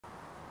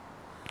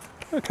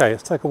Okay,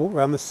 let's take a walk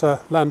around this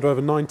Land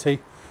Rover 90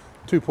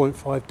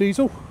 2.5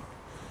 diesel,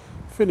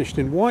 finished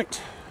in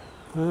white.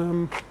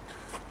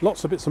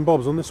 Lots of bits and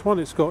bobs on this one.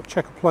 It's got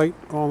checker plate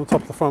on the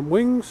top of the front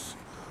wings.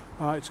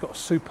 It's got a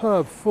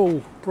superb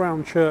full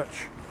brown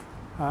church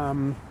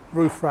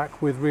roof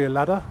rack with rear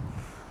ladder.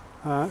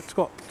 It's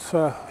got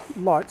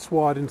lights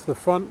wired into the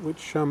front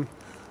which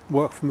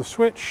work from the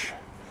switch.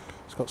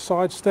 It's got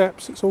side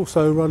steps. It's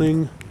also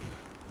running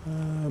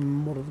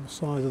what are the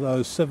size of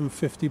those?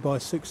 750 by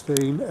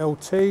 16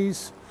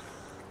 LTs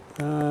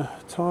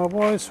tyre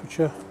wise,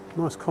 which are a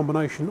nice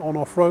combination on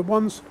off-road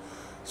ones.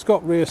 It's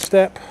got rear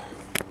step.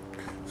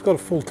 It's got a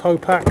full tow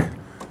pack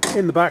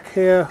in the back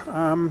here.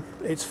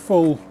 It's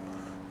full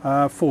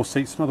 4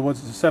 seats. In other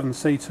words, it's a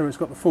 7-seater. It's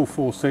got the full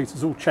 4 seats.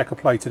 It's all checker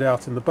plated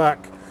out in the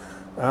back.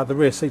 The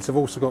rear seats have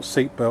also got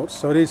seat belts,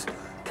 so it is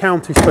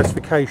county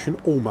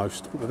specification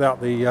almost,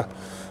 without the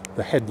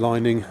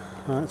headlining.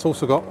 It's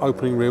also got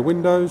opening rear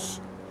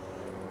windows,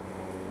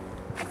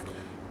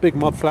 big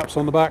mud flaps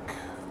on the back.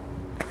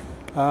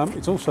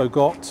 It's also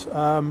got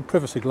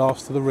privacy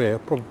glass to the rear,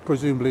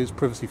 presumably it's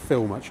privacy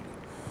film actually,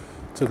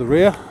 to the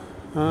rear.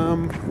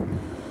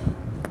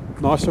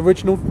 Nice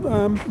original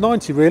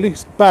 90 really.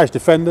 It's a badge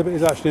defender, but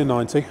it's actually a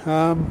 90.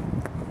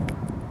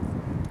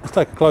 Let's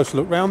take a closer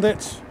look round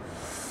it.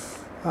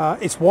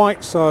 It's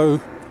white, so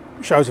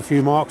shows a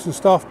few marks and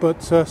stuff,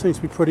 but seems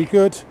to be pretty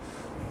good.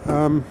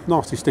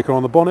 Nasty sticker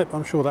on the bonnet, but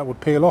I'm sure that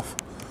would peel off.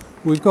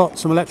 We've got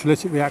some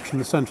electrolytic reaction in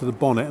the centre of the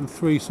bonnet and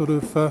 3 sort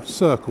of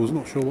circles,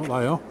 not sure what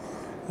they are,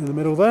 in the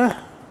middle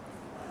there.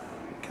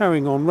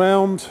 Carrying on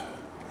round,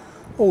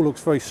 all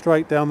looks very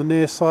straight down the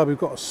near side. We've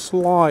got a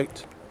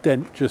slight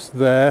dent just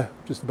there,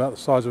 just about the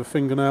size of a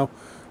fingernail,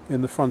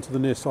 in the front of the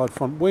near side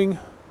front wing.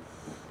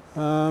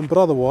 But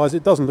otherwise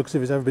it doesn't look as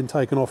if it's ever been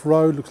taken off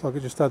road. Looks like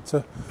it just had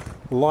to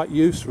light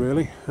use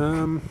really.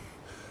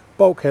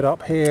 Bulkhead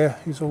up here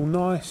is all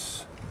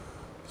nice.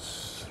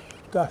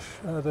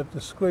 The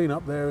screen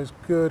up there is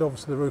good.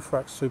 Obviously the roof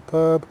rack's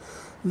superb.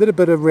 A little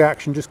bit of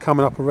reaction just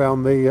coming up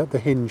around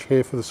the hinge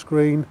here for the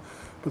screen,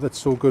 but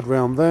that's all good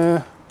round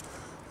there.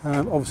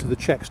 Obviously the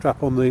check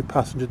strap on the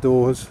passenger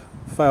door has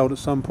failed at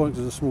some point.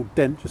 There's a small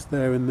dent just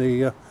there in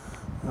the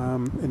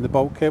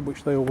bulkhead,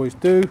 which they always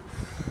do.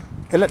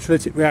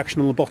 Electrolytic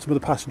reaction on the bottom of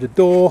the passenger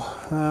door,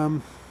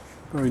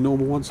 very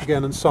normal once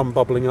again, and some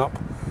bubbling up,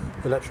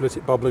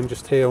 electrolytic bubbling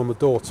just here on the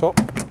door top.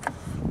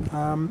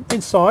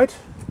 Inside,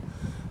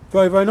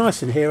 very, very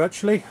nice in here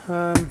actually.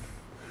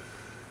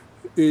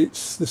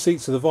 It's the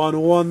seats are the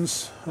vinyl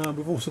ones.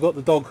 We've also got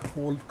the dog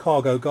or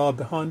cargo guard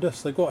behind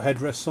us. They've got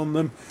headrests on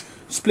them.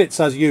 Splits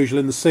as usual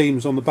in the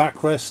seams on the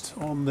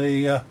backrest, on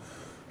the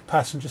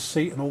passenger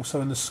seat, and also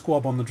in the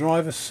squab on the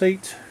driver's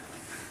seat.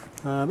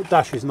 The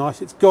dash is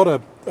nice. It's got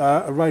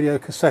a radio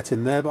cassette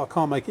in there, but I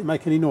can't make it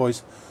make any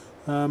noise.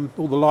 All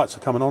the lights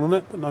are coming on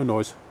it, but no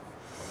noise.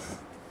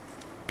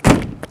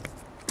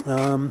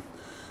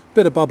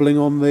 Bit of bubbling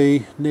on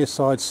the near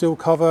side sill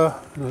cover,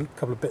 and a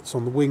couple of bits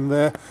on the wing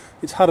there.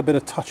 It's had a bit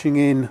of touching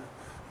in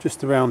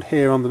just around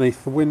here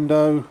underneath the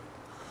window,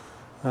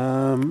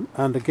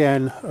 and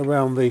again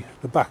around the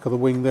back of the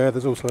wing there.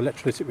 There's also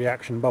electrolytic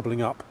reaction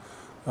bubbling up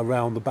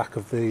around the back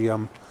of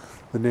the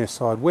near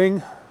side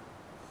wing.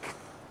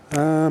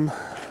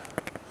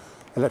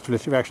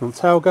 Electrolytic reaction on the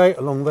tailgate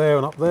along there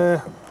and up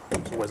there.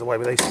 It's always away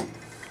with these.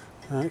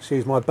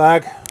 Excuse my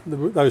bag.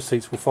 Those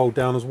seats will fold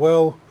down as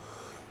well.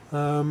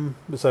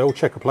 As they all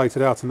checker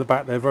plated out in the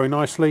back there very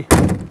nicely.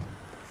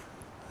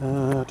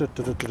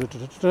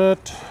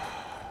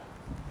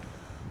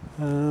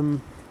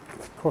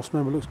 Cross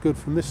member looks good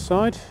from this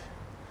side.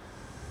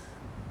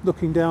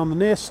 Looking down the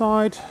near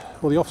side,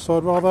 or the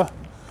offside rather,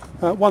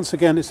 once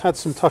again it's had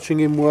some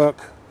touching in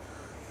work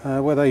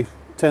where they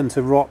tend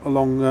to rot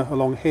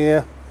along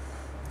here.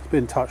 It's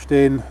been touched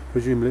in,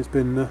 presumably it's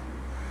been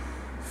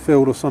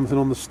filled or something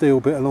on the steel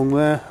bit along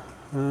there.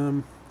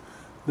 A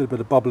little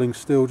bit of bubbling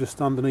still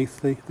just underneath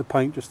the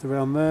paint just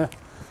around there.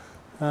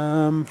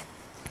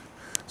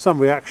 Some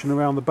reaction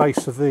around the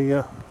base of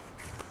the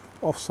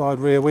offside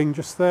rear wing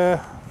just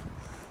there,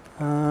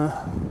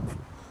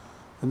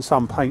 and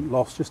some paint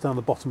loss just down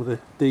the bottom of the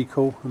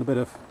decal, and a bit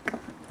of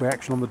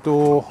reaction on the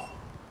door.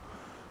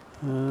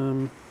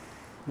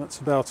 That's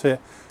about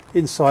it.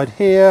 Inside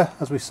here,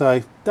 as we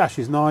say, dash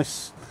is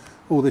nice.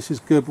 All this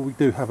is good, but we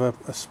do have a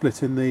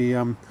split in the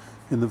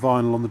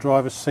vinyl on the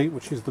driver's seat,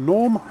 which is the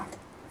norm.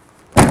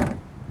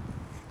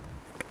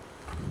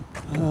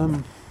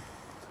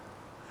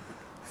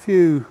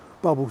 Few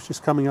bubbles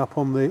just coming up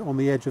on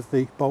the edge of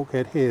the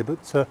bulkhead here,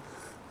 but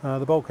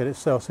the bulkhead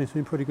itself seems to be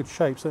in pretty good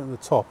shape. Certainly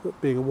at the top,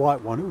 but being a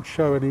white one, it would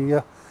show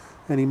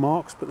any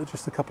marks, but there's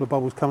just a couple of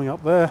bubbles coming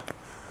up there.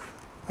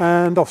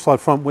 And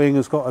offside front wing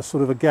has got a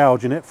sort of a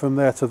gouge in it from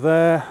there to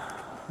there.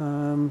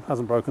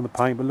 Hasn't broken the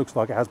paint, but looks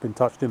like it has been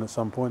touched in at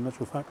some point, in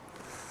actual fact,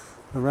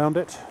 around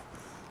it.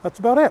 That's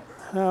about it.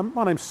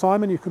 My name's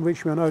Simon. You can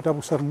reach me on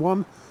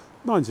 0771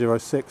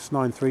 906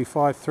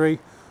 9353,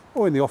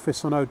 or in the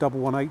office on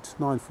 0118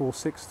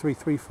 946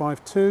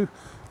 3352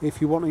 if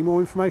you want any more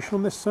information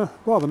on this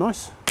rather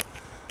nice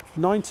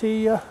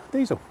 90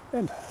 diesel.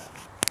 End.